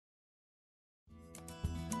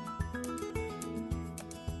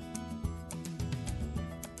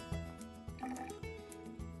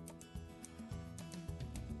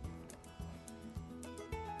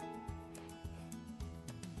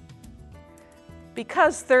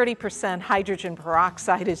Because 30% hydrogen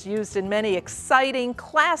peroxide is used in many exciting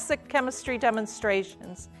classic chemistry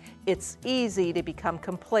demonstrations, it's easy to become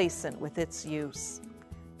complacent with its use.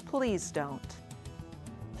 Please don't.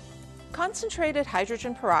 Concentrated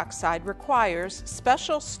hydrogen peroxide requires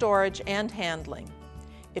special storage and handling.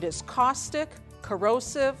 It is caustic,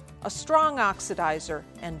 corrosive, a strong oxidizer,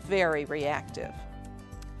 and very reactive.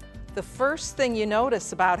 The first thing you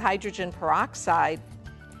notice about hydrogen peroxide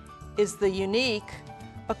is the unique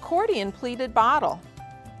accordion-pleated bottle.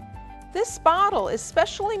 This bottle is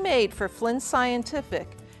specially made for Flynn Scientific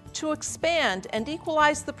to expand and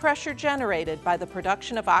equalize the pressure generated by the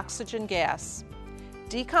production of oxygen gas.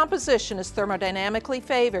 Decomposition is thermodynamically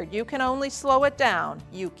favored. You can only slow it down.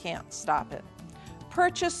 You can't stop it.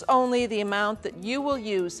 Purchase only the amount that you will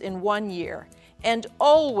use in 1 year, and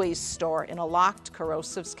always store in a locked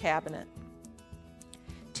corrosives cabinet.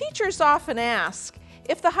 Teachers often ask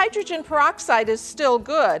if the hydrogen peroxide is still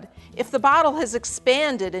good if the bottle has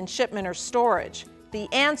expanded in shipment or storage.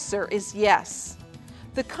 The answer is yes.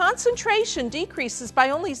 The concentration decreases by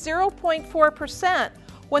only 0.4%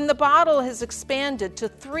 when the bottle has expanded to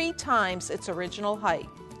 3 times its original height.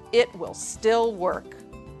 It will still work.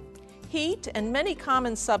 Heat and many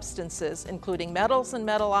common substances, including metals and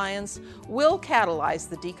metal ions, will catalyze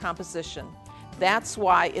the decomposition. That's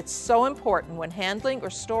why it's so important when handling or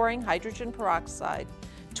storing hydrogen peroxide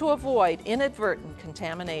to avoid inadvertent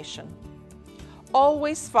contamination.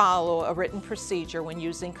 Always follow a written procedure when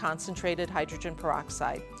using concentrated hydrogen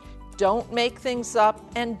peroxide. Don't make things up,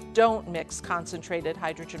 and don't mix concentrated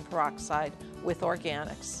hydrogen peroxide with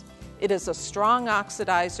organics. It is a strong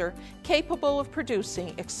oxidizer capable of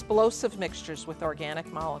producing explosive mixtures with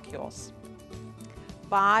organic molecules.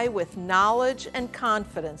 Buy with knowledge and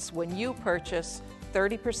confidence when you purchase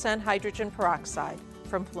 30% hydrogen peroxide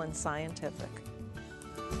from Flynn Scientific.